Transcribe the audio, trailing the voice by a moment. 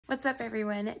What's up,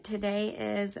 everyone? Today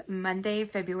is Monday,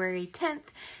 February 10th,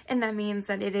 and that means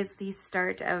that it is the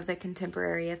start of the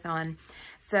Contemporaryathon.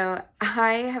 So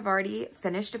I have already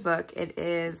finished a book. It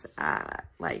is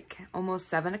like almost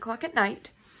 7 o'clock at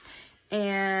night,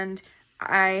 and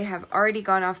I have already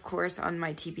gone off course on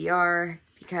my TBR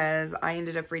because I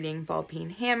ended up reading Ball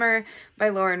Peen Hammer by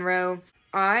Lauren Rowe.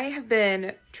 I have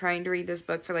been trying to read this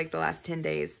book for like the last 10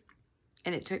 days,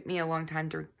 and it took me a long time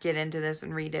to get into this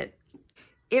and read it.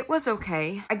 It was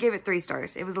okay. I gave it 3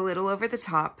 stars. It was a little over the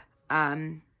top.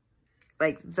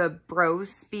 Like the bro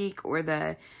speak or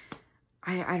the,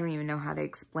 I don't even know how to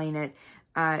explain it.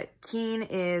 Keen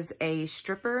is a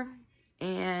stripper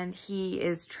and he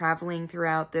is traveling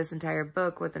throughout this entire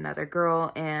book with another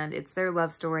girl, and it's their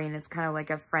love story, and it's kind of like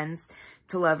a friends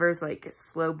to lovers, like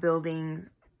slow building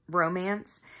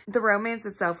romance. The romance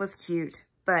itself was cute,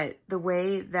 but the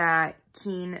way that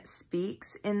Keen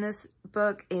speaks in this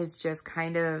book is just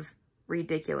kind of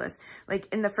ridiculous. Like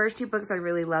in the first 2 books, I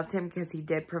really loved him because he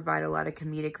did provide a lot of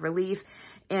comedic relief,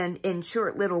 and in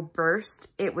short little bursts,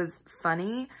 it was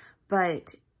funny,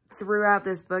 but throughout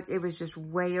this book, it was just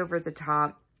way over the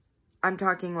top. I'm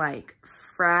talking like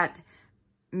frat,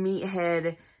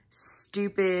 meathead,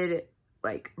 stupid,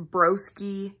 like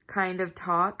broski kind of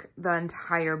talk the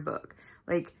entire book.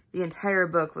 Like the entire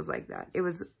book was like that. It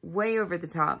was way over the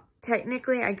top.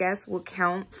 Technically, I guess will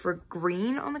count for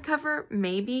green on the cover,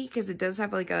 maybe, because it does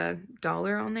have like a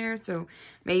dollar on there, so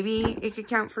maybe it could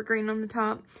count for green on the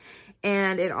top.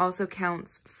 And it also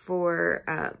counts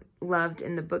for loved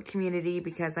in the book community,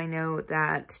 because I know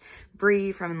that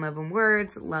Bree from 11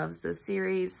 Words loves this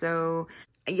series, so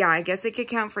yeah, I guess it could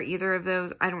count for either of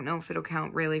those. I don't know if it'll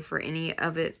count really for any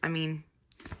of it. I mean,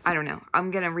 I don't know. I'm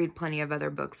going to read plenty of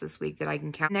other books this week that I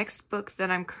can count. Next book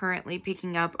that I'm currently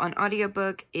picking up on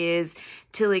audiobook is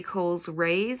Tilly Cole's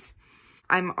Raise.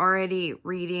 I'm already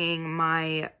reading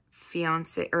My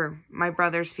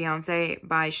Brother's Fiance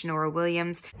by Shanora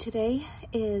Williams. Today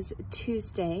is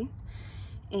Tuesday,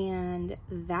 and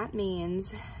that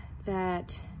means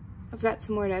that I've got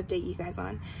some more to update you guys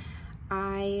on.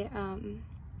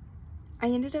 I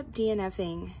ended up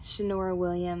DNFing Shanora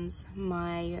Williams,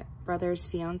 My Brother's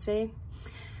Fiance.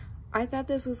 I thought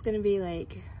this was going to be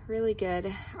like really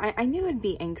good. I knew it'd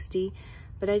be angsty,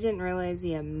 but I didn't realize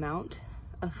the amount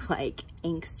of like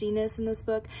angstiness in this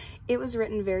book. It was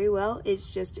written very well.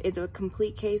 It's a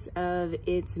complete case of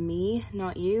it's me,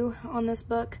 not you on this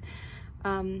book.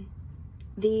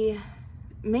 The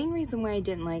main reason why I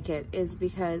didn't like it is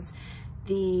because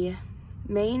the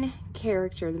main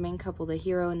character, the main couple, the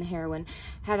hero and the heroine,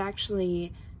 had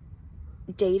actually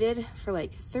dated for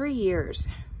like 3 years,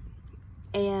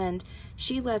 and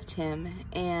she left him,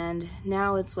 and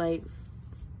now it's like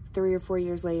 3 or 4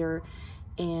 years later,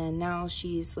 and now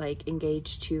she's like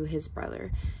engaged to his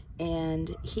brother,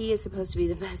 and he is supposed to be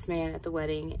the best man at the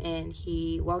wedding, and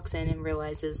he walks in and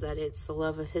realizes that it's the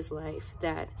love of his life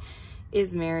that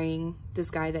is marrying this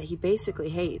guy that he basically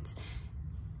hates.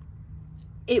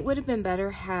 It would have been better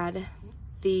had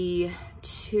the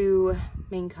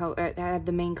main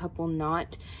couple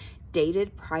not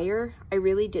dated prior. I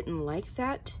really didn't like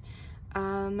that.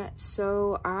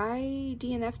 So I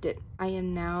DNF'd it. I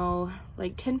am now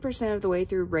like 10% of the way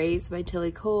through Raise by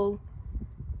Tilly Cole.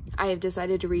 I have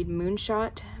decided to read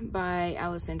Moonshot by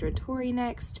Alessandra Torrey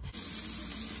next.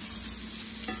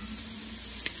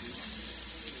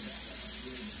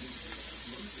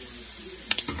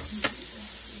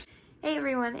 Hey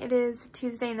everyone, it is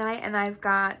Tuesday night and I've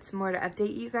got some more to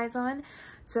update you guys on.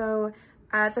 So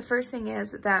the first thing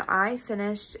is that I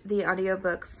finished the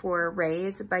audiobook for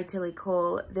Raise by Tilly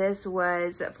Cole. This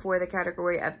was for the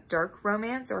category of dark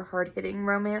romance or hard-hitting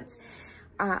romance.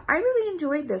 I really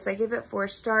enjoyed this. I give it 4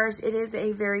 stars. It is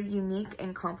a very unique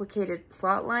and complicated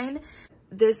plot line.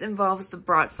 This involves the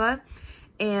Bratva,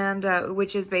 and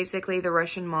which is basically the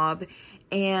Russian mob,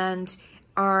 and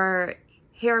our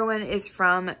heroine is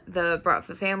from the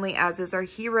Bratva family, as is our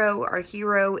hero. Our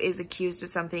hero is accused of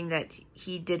something that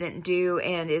he didn't do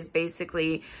and is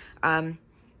basically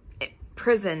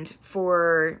imprisoned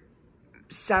for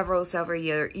several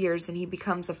years, and he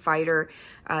becomes a fighter.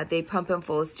 They pump him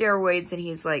full of steroids, and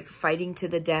he's like fighting to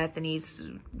the death, and he's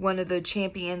one of the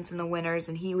champions and the winners,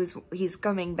 and he's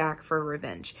coming back for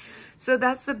revenge. So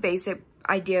that's the basic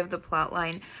idea of the plot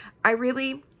line. I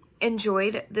really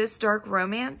enjoyed this dark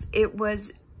romance. It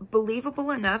was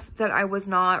believable enough that I was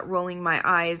not rolling my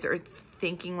eyes or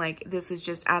thinking like this is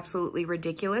just absolutely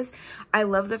ridiculous. I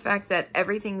love the fact that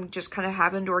everything just kind of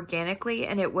happened organically,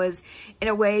 and it was in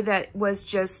a way that was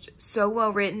just so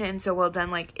well written and so well done.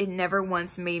 Like it never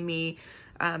once made me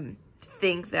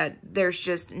think that there's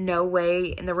just no way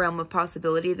in the realm of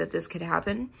possibility that this could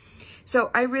happen.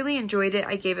 So I really enjoyed it.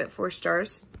 I gave it 4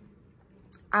 stars.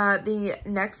 The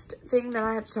next thing that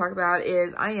I have to talk about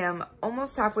is I am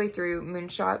almost halfway through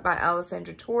Moonshot by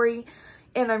Alessandra Torre,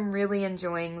 and I'm really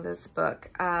enjoying this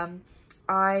book. I'm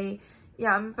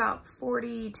about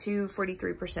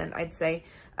 43%, I'd say,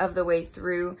 of the way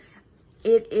through.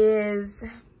 It is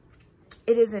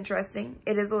interesting.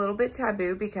 It is a little bit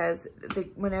taboo because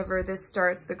whenever this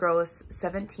starts, the girl is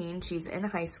 17. She's in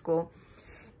high school,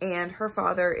 and her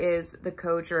father is the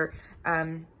coach, or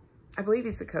I believe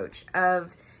he's the coach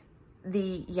of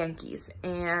the Yankees.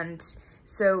 And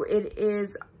so it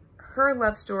is her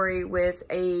love story with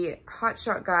a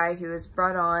hotshot guy who is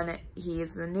brought on. He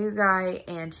is the new guy,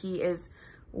 and he is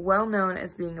well known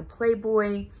as being a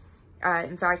playboy.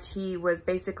 In fact, he was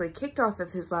basically kicked off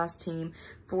of his last team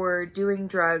for doing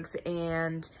drugs,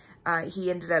 and he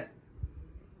ended up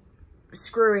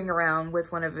screwing around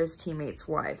with one of his teammates'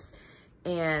 wives.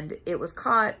 And it was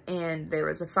caught, and there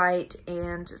was a fight,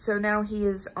 and so now he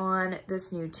is on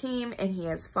this new team, and he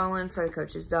has fallen for the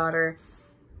coach's daughter.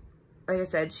 Like I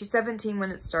said, she's 17 when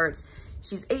it starts.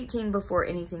 She's 18 before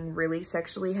anything really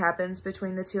sexually happens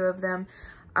between the two of them.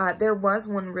 There was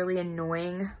one really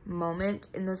annoying moment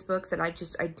in this book that I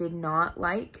did not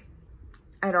like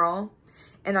at all.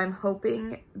 And I'm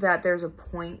hoping that there's a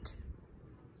point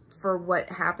for what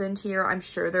happened here. I'm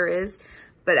sure there is.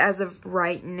 But as of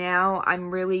right now,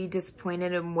 I'm really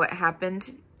disappointed in what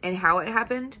happened and how it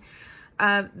happened.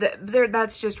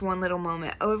 That's just one little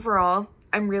moment. Overall,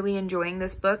 I'm really enjoying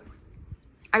this book.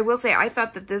 I will say, I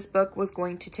thought that this book was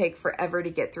going to take forever to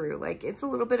get through. Like, it's a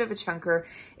little bit of a chunker.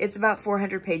 It's about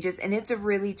 400 pages, and it's a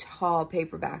really tall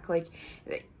paperback. Like,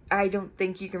 I don't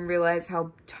think you can realize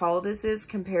how tall this is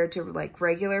compared to, like,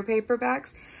 regular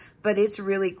paperbacks, but it's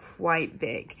really quite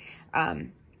big.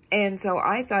 And so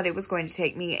I thought it was going to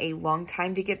take me a long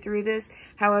time to get through this.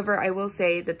 However, I will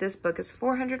say that this book is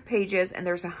 400 pages and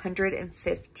there's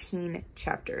 115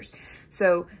 chapters.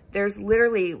 So there's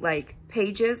literally like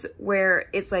pages where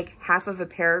it's like half of a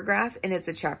paragraph and it's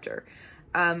a chapter.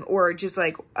 Or just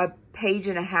like a page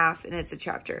and a half and it's a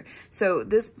chapter. So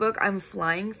this book, I'm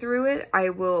flying through it. I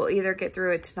will either get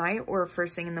through it tonight or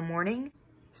first thing in the morning.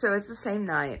 So it's the same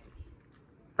night.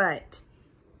 But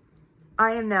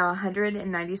I am now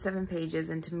 197 pages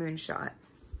into Moonshot.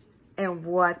 And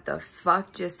what the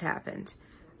fuck just happened?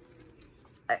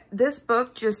 This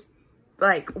book just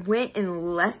like went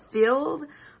in left field.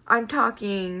 I'm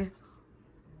talking,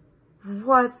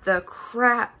 what the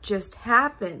crap just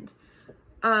happened?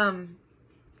 I'm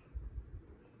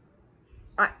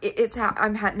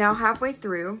now halfway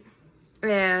through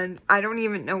and I don't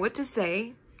even know what to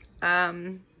say.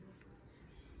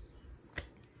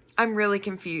 I'm really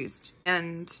confused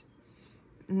and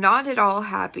not at all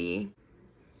happy.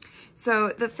 So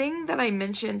the thing that I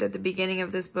mentioned at the beginning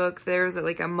of this book, there's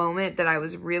like a moment that I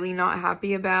was really not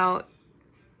happy about.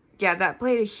 Yeah, that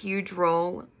played a huge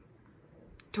role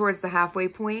towards the halfway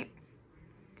point.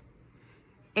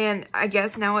 And I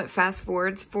guess now it fast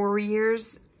forwards 4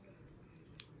 years.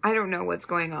 I don't know what's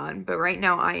going on, but right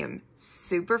now I am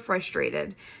super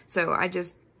frustrated. So I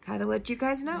just had to let you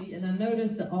guys know. And I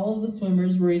noticed that all of the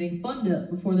swimmers were eating Fun Dip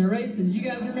before their races. You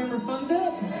guys remember Fun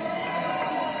Dip?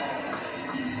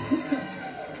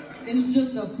 It's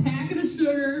just a packet of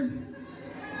sugar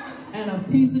and a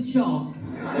piece of chalk.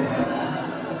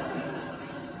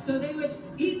 So they would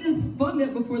eat this Fun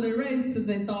Dip before they raced because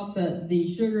they thought that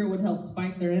the sugar would help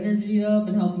spike their energy up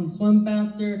and help them swim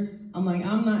faster. I'm like,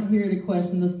 I'm not here to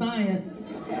question the science,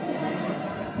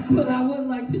 but I would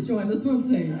like to join the swim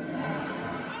team.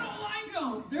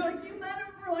 They're like, you met him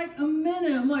for like a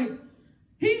minute. I'm like,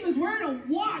 he was wearing a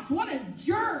watch. What a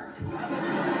jerk.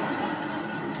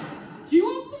 Do you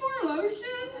want some more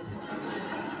lotion?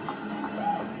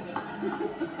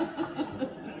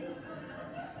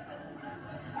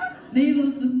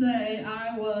 Needless to say,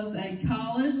 I was at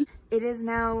college. It is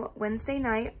now Wednesday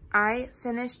night. I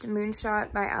finished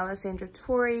Moonshot by Alessandra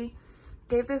Torre.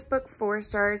 Gave this book 4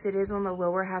 stars. It is on the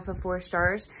lower half of 4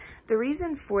 stars. The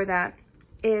reason for that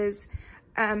is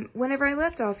whenever I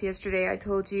left off yesterday, I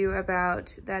told you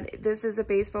about that this is a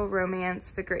baseball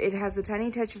romance. It has a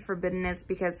tiny touch of forbiddenness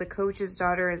because the coach's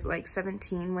daughter is like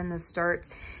 17 when this starts,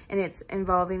 and it's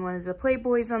involving one of the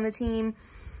playboys on the team.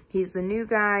 He's the new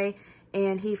guy,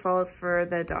 and he falls for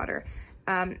the daughter.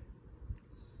 I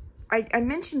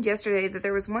mentioned yesterday that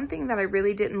there was one thing that I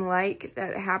really didn't like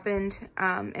that happened,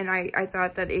 and I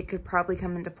thought that it could probably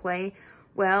come into play.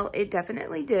 Well, it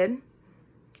definitely did.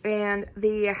 And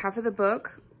the half of the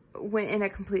book went in a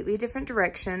completely different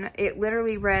direction. It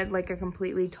literally read like a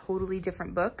completely, totally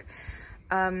different book.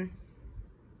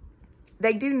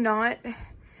 They do not,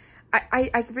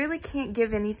 I really can't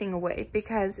give anything away,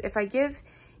 because if I give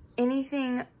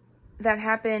anything that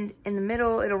happened in the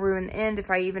middle, it'll ruin the end.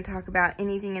 If I even talk about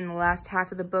anything in the last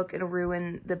half of the book, it'll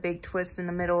ruin the big twist in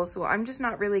the middle. So I'm just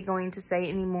not really going to say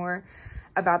any more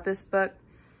about this book.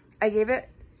 I gave it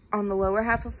on the lower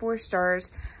half of 4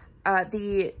 stars.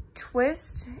 The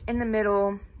twist in the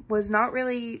middle was not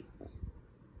really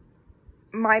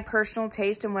my personal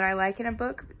taste and what I like in a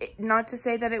book. Not to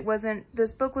say that it wasn't.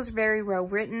 This book was very well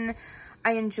written.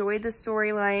 I enjoyed the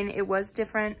storyline. It was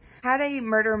different. Had a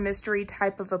murder mystery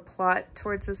type of a plot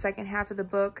towards the second half of the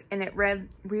book, and it read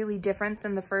really different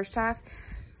than the first half.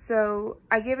 So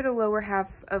I gave it a lower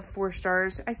half of 4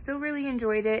 stars. I still really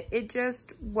enjoyed it. It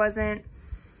just wasn't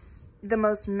the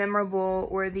most memorable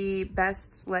or the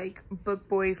best like book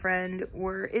boyfriend,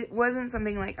 or it wasn't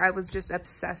something like I was just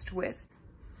obsessed with.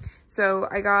 So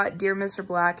I got Dear Mr.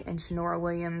 Black and Shanora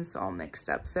Williams all mixed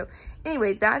up. So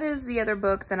anyway, that is the other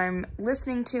book that I'm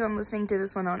listening to. I'm listening to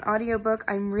this one on audiobook.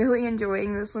 I'm really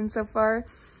enjoying this one so far.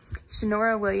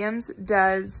 Shanora Williams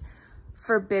does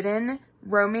forbidden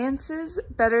romances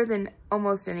better than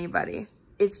almost anybody.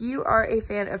 If you are a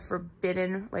fan of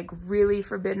forbidden, like really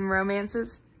forbidden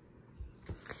romances,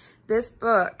 this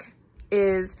book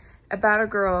is about a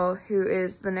girl who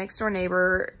is the next door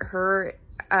neighbor.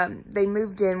 They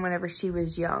moved in whenever she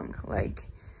was young, like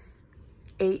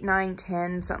 8, 9,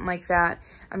 10, something like that.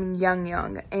 I mean,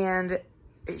 young. And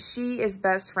she is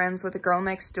best friends with the girl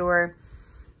next door.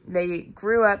 They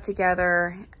grew up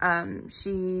together.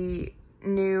 She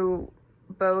knew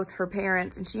both her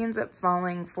parents, and she ends up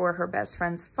falling for her best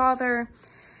friend's father.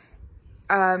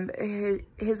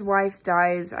 His wife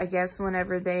dies, I guess,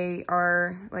 whenever they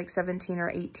are like 17 or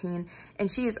 18,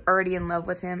 and she is already in love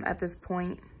with him at this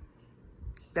point.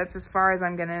 That's as far as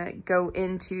I'm gonna go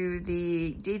into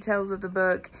the details of the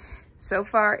book. So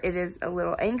far, it is a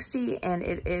little angsty, and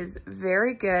it is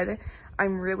very good.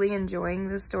 I'm really enjoying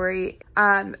the story.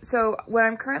 So what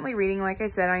I'm currently reading, like I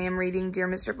said, I am reading Dear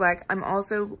Mr. Black. I'm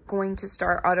also going to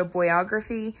start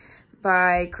Autobiography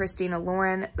by Christina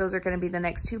Lauren. Those are going to be the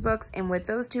next 2 books. And with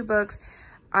those 2 books,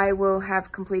 I will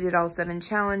have completed all 7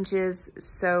 challenges.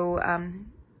 So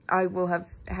I will have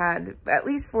had at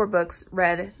least 4 books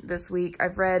read this week. I'll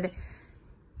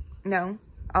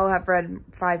have read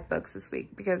 5 books this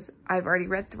week because I've already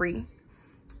read 3.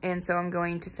 And so I'm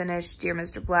going to finish Dear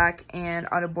Mr. Black and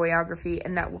Autobiography,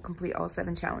 and that will complete all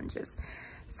 7 challenges.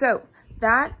 So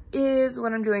that is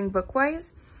what I'm doing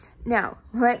book-wise. Now,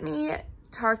 let me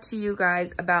talk to you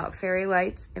guys about fairy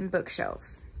lights and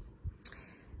bookshelves.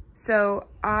 So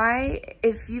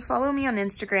if you follow me on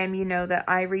Instagram, you know that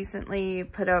I recently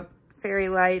put up fairy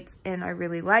lights and I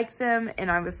really like them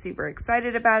and I was super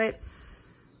excited about it.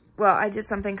 Well, I did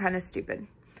something kind of stupid.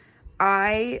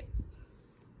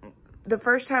 The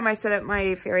first time I set up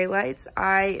my fairy lights,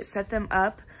 I set them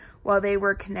up while they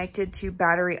were connected to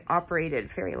battery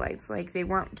operated fairy lights. Like they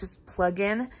weren't just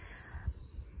plug-in.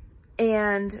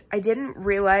 And I didn't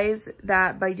realize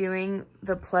that by doing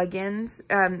the plug-ins,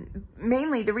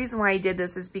 mainly the reason why I did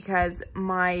this is because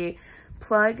my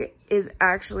plug is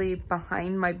actually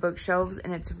behind my bookshelves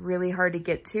and it's really hard to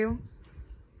get to.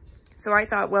 So I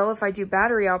thought, well, if I do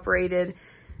battery operated,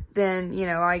 then, you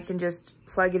know, I can just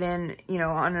plug it in, you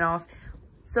know, on and off.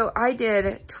 So I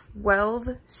did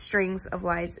 12 strings of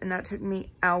lights and that took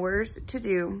me hours to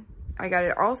do. I got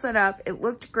it all set up. It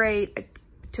looked great. I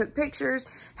took pictures,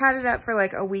 had it up for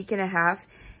like a week and a half,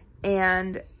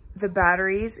 and the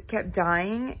batteries kept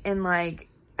dying in like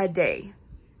a day.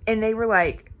 And they were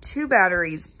like 2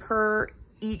 batteries per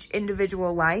each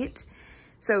individual light.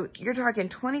 So you're talking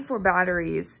 24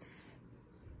 batteries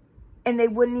and they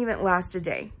wouldn't even last a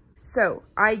day. So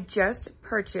I just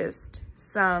purchased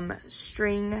some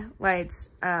string lights,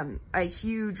 a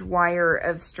huge wire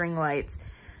of string lights,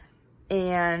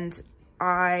 and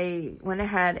I went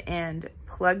ahead and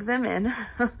plugged them in.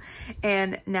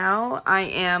 And now I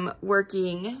am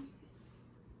working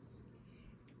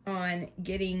on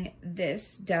getting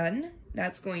this done.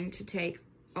 That's going to take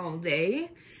all day.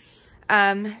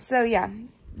 So yeah,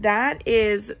 that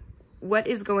is what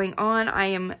is going on. I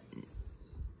am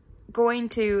going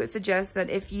to suggest that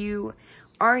if you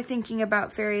are thinking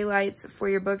about fairy lights for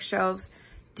your bookshelves,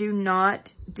 do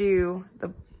not do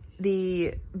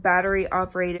the battery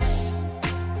operated.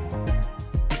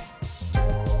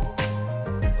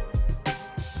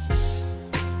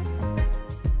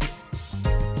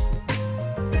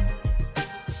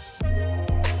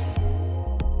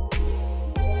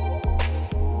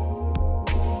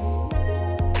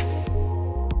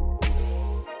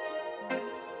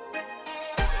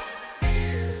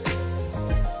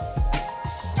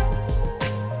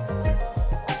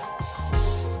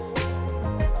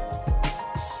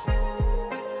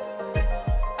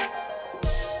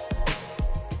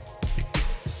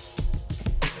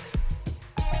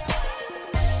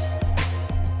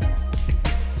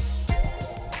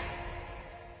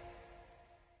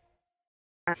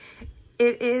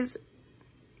 It is,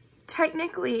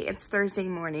 technically it's Thursday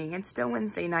morning. It's still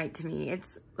Wednesday night to me.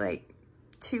 It's like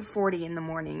 2:40 in the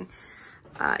morning.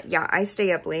 Yeah, I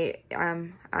stay up late.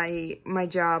 My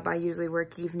job, I usually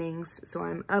work evenings, so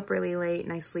I'm up really late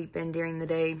and I sleep in during the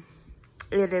day.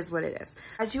 It is what it is.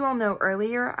 As you all know,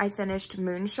 earlier I finished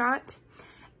Moonshot,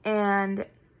 and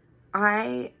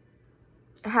I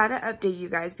had to update you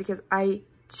guys because I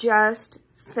just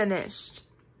finished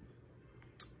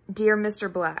Dear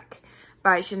Mr. Black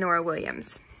by Shanora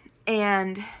Williams.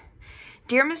 And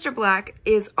Dear Mr. Black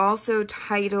is also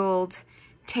titled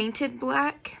Tainted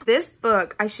Black. This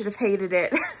book, I should have hated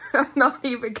it. I'm not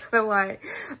even gonna lie.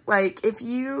 Like, if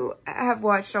you have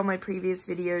watched all my previous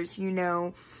videos, you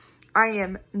know I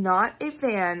am not a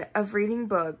fan of reading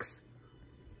books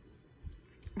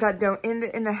that don't end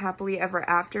in a happily ever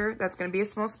after. That's gonna be a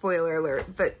small spoiler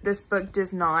alert, but this book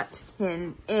does not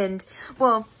end,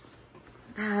 well,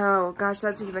 oh gosh,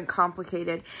 that's even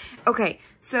complicated. Okay,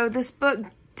 so this book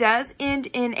does end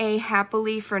in a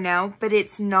happily for now, but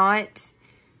it's not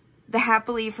the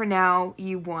happily for now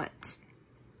you want.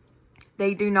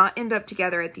 They do not end up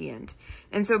together at the end.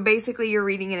 And so basically you're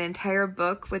reading an entire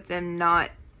book with them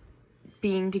not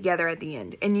being together at the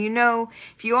end. And you know,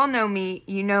 if you all know me,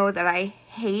 you know that I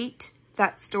hate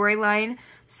that storyline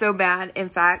so bad. In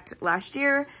fact, last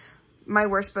year, my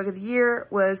worst book of the year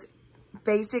was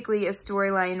basically a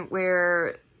storyline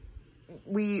where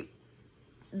we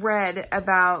read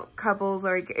about couples,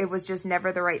 or it was just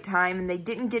never the right time, and they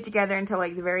didn't get together until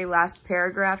like the very last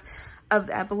paragraph of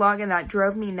the epilogue, and that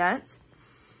drove me nuts.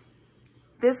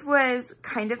 This was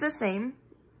kind of the same.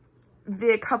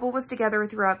 The couple was together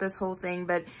throughout this whole thing,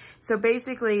 but so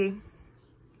basically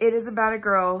it is about a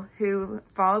girl who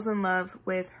falls in love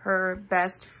with her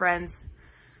best friend's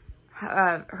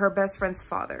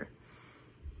father.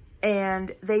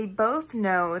 And they both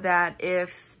know that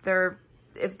if the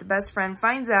best friend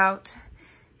finds out,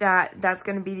 that's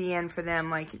going to be the end for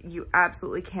them. Like, you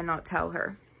absolutely cannot tell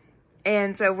her.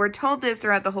 And so we're told this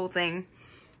throughout the whole thing.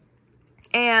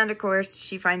 And of course,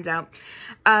 she finds out.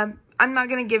 I'm not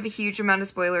going to give a huge amount of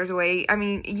spoilers away. I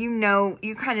mean,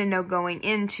 you kind of know going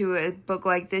into a book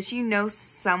like this, you know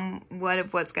somewhat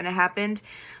of what's going to happen.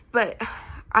 But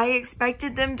I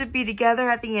expected them to be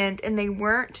together at the end, and they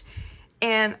weren't.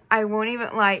 And I won't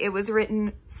even lie, it was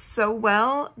written so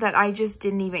well that I just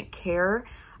didn't even care.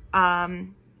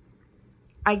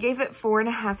 I gave it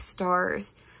 4.5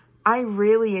 stars. I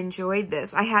really enjoyed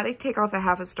this. I had to take off a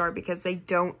 0.5 star because they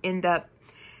don't end up,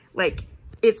 like,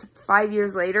 it's 5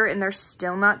 years later and they're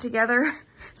still not together.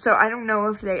 So I don't know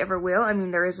if they ever will. I mean,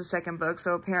 there is a second book,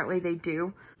 so apparently they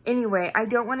do. Anyway, I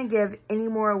don't want to give any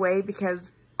more away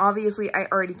because obviously I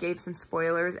already gave some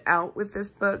spoilers out with this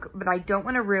book, but I don't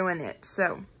want to ruin it.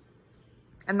 So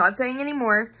I'm not saying any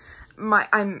more. My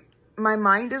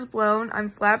mind is blown. I'm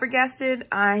flabbergasted.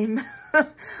 I'm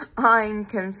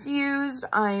confused.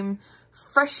 I'm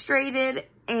frustrated,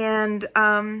 and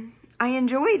I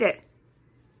enjoyed it.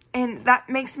 And that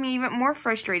makes me even more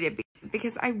frustrated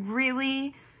because I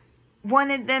really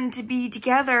wanted them to be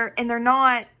together, and they're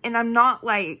not, and I'm not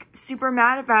like super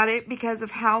mad about it because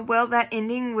of how well that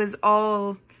ending was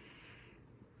all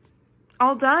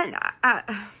done.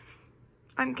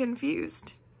 I'm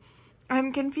confused.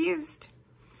 I'm confused.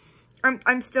 I'm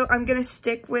gonna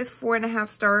stick with 4.5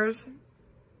 stars,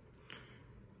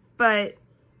 but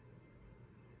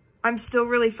I'm still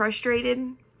really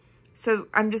frustrated. So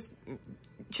I'm just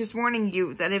warning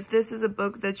you that if this is a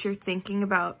book that you're thinking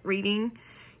about reading,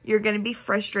 you're going to be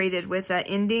frustrated with that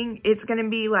ending. It's going to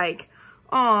be like,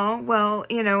 oh, well,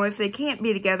 you know, if they can't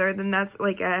be together, then that's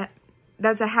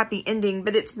a happy ending.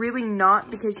 But it's really not,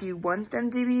 because you want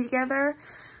them to be together.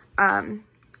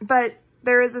 But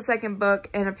there is a second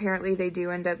book, and apparently they do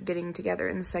end up getting together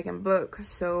in the second book.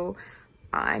 So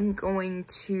I'm going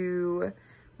to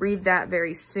read that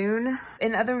very soon.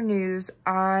 In other news,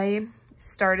 I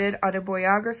started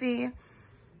autobiography.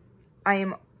 I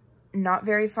am not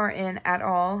very far in at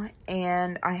all,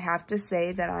 and I have to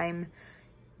say that I'm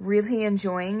really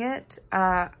enjoying it.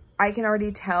 I can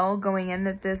already tell going in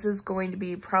that this is going to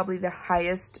be probably the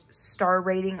highest star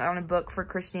rating on a book for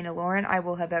Christina Lauren I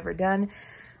will have ever done.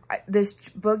 This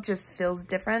book just feels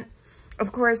different.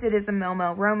 Of course, it is a Mel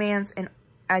romance, and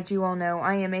as you all know,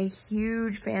 I am a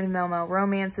huge fan of Mel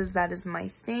romances. That is my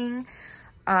thing.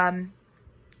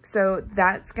 So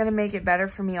that's going to make it better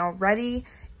for me already.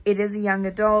 It is a young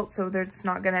adult, so it's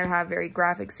not going to have very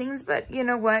graphic scenes. But you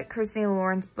know what? Christina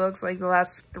Lauren's books, like the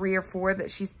last 3 or 4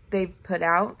 that they've put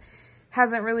out,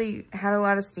 hasn't really had a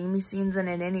lot of steamy scenes in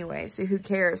it anyway. So who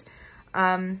cares?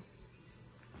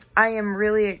 I am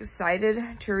really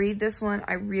excited to read this one.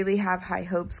 I really have high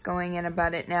hopes going in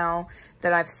about it now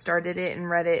that I've started it and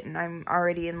read it, and I'm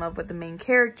already in love with the main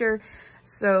character.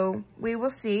 So we will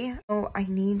see. Oh, I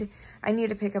need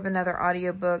to pick up another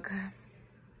audiobook.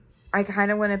 I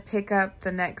kind of want to pick up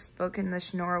the next book in the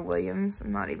Shannara Williams.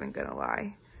 I'm not even gonna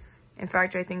lie. In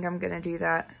fact, I think I'm gonna do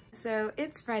that. So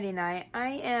it's Friday night. I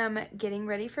am getting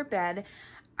ready for bed.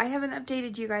 I haven't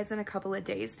updated you guys in a couple of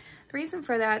days. The reason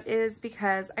for that is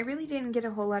because I really didn't get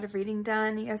a whole lot of reading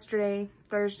done yesterday,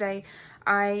 Thursday.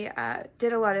 I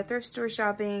did a lot of thrift store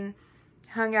shopping,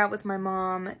 hung out with my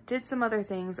mom, did some other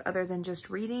things other than just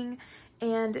reading.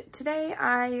 And today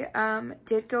I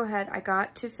did go ahead. I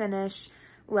got to finish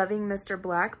Loving Mr.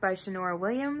 Black by Shannara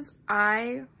Williams.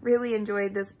 I really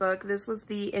enjoyed this book. This was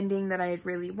the ending that I had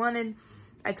really wanted.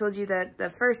 I told you that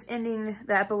the first ending,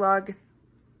 the epilogue,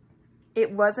 it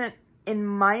wasn't, in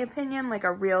my opinion, like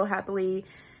a real happily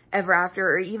ever after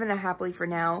or even a happily for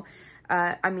now.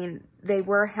 I mean, they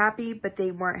were happy, but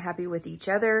they weren't happy with each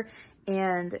other.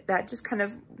 And that just kind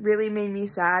of really made me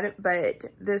sad. But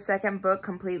the second book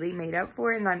completely made up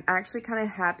for it. And I'm actually kind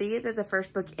of happy that the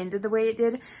first book ended the way it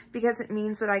did, because it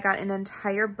means that I got an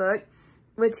entire book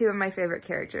with two of my favorite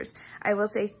characters. I will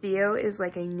say Theo is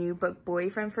like a new book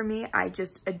boyfriend for me. I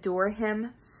just adore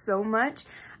him so much.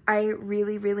 I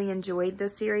really, really enjoyed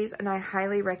this series, and I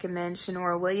highly recommend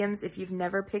Shannara Williams. If you've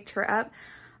never picked her up,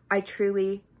 I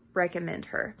truly recommend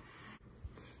her.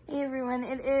 Hey everyone,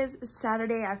 it is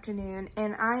Saturday afternoon,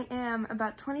 and I am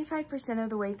about 25% of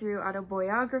the way through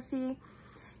Autobiography.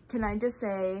 Can I just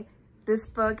say, this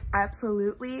book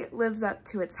absolutely lives up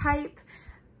to its hype.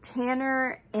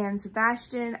 Tanner and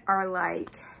Sebastian are like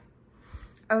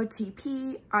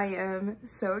OTP. I am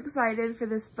so excited for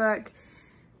this book.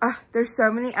 There's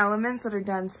so many elements that are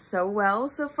done so well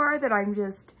so far that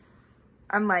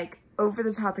I'm like over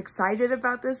the top excited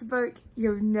about this book.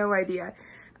 You have no idea.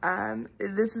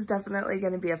 This is definitely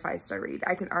going to be a 5-star read.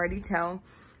 I can already tell.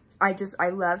 I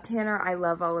love Tanner. I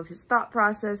love all of his thought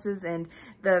processes and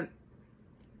the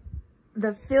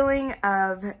feeling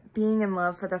of being in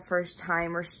love for the first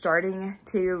time or starting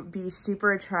to be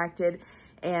super attracted,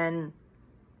 and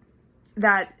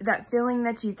that feeling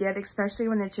that you get, especially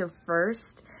when it's your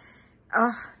first.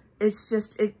 It's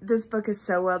just, this book is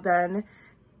so well done.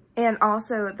 And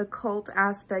also the cult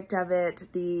aspect of it,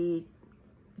 the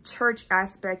church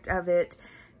aspect of it,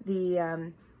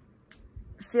 the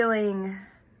feeling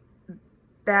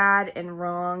bad and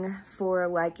wrong for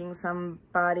liking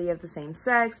somebody of the same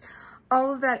sex.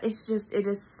 All of that is just, it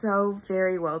is so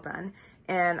very well done.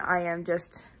 And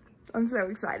I'm so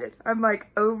excited. I'm like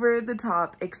over the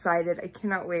top excited. I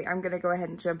cannot wait. I'm going to go ahead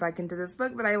and jump back into this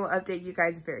book, but I will update you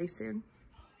guys very soon.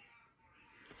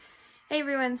 Hey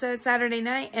everyone, so it's Saturday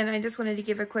night, and I just wanted to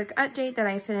give a quick update that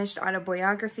I finished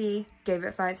Autobiography, gave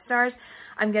it 5 stars.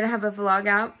 I'm going to have a vlog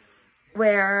out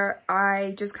where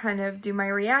I just kind of do my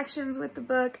reactions with the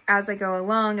book as I go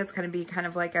along. It's going to be kind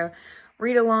of like a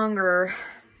read along, or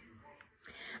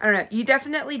I don't know. You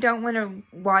definitely don't want to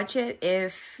watch it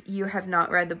if you have not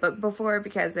read the book before,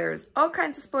 because there's all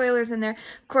kinds of spoilers in there.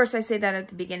 Of course, I say that at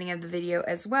the beginning of the video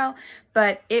as well,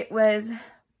 but it was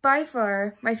by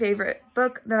far my favorite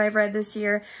book that I've read this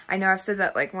year. I know I've said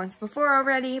that like once before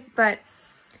already, but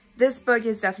this book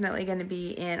is definitely going to be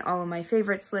in all of my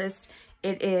favorites list.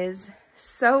 It is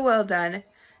so well done,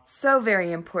 so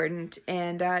very important,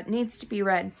 and needs to be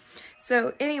read.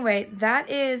 So anyway, that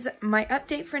is my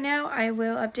update for now. I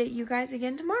will update you guys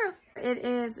again tomorrow. It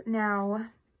is now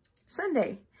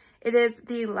Sunday. It is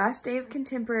the last day of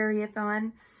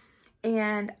Contemporaryathon,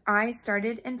 and I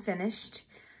started and finished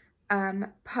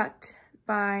Pucked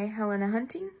by Helena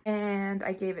Hunting, and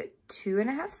I gave it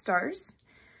 2.5 stars.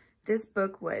 This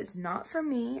book was not for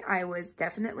me. I was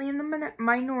definitely in the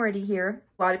minority here.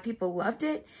 A lot of people loved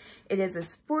it. It is a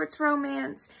sports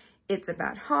romance. It's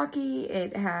about hockey.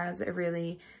 It has a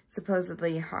really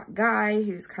supposedly hot guy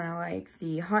who's kind of like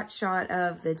the hot shot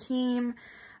of the team.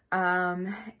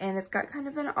 And it's got kind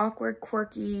of an awkward,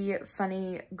 quirky,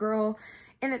 funny girl.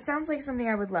 And it sounds like something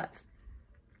I would love.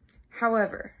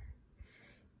 However,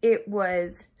 it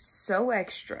was so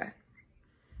extra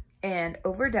and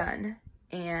overdone,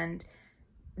 and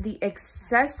the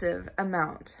excessive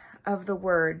amount of the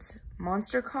words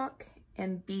monster cock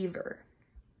and beaver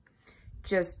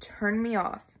just turned me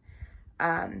off.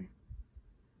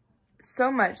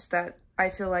 So much that I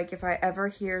feel like if I ever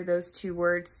hear those two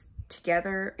words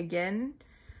together again,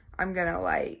 I'm gonna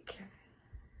like...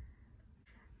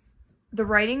 The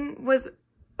writing was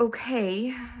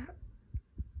okay.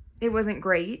 It wasn't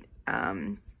great.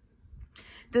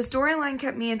 The storyline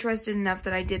kept me interested enough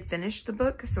that I did finish the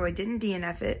book, so I didn't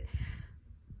DNF it.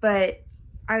 but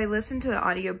I listened to the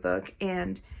audiobook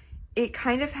and it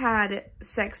kind of had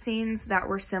sex scenes that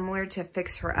were similar to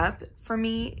Fix Her Up for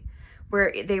me,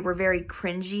 where they were very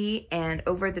cringy and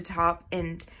over the top,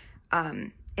 and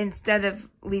instead of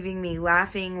leaving me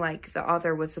laughing like the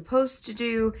author was supposed to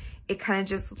do, it kind of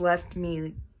just left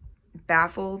me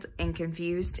baffled and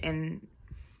confused and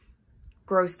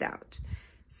grossed out.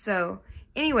 So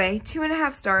anyway,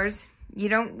 2.5 stars. You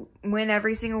don't win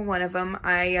every single one of them.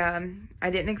 I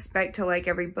didn't expect to like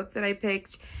every book that I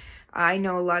picked. I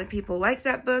know a lot of people like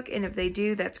that book, and if they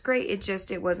do, that's great.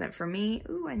 It wasn't for me.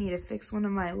 Ooh, I need to fix one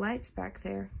of my lights back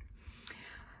there.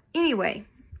 Anyway,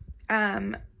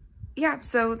 yeah,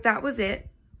 so that was it.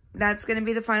 That's going to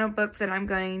be the final book that I'm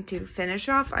going to finish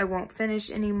off. I won't finish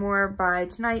anymore by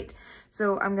tonight,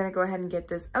 so I'm going to go ahead and get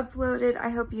this uploaded. I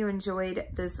hope you enjoyed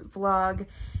this vlog,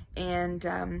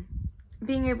 and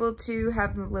being able to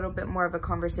have a little bit more of a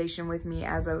conversation with me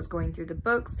as I was going through the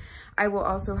books. I will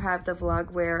also have the vlog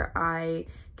where I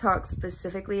talk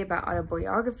specifically about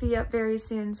autobiography up very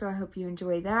soon, so I hope you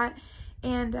enjoy that.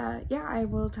 And yeah, I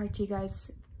will talk to you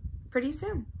guys pretty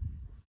soon.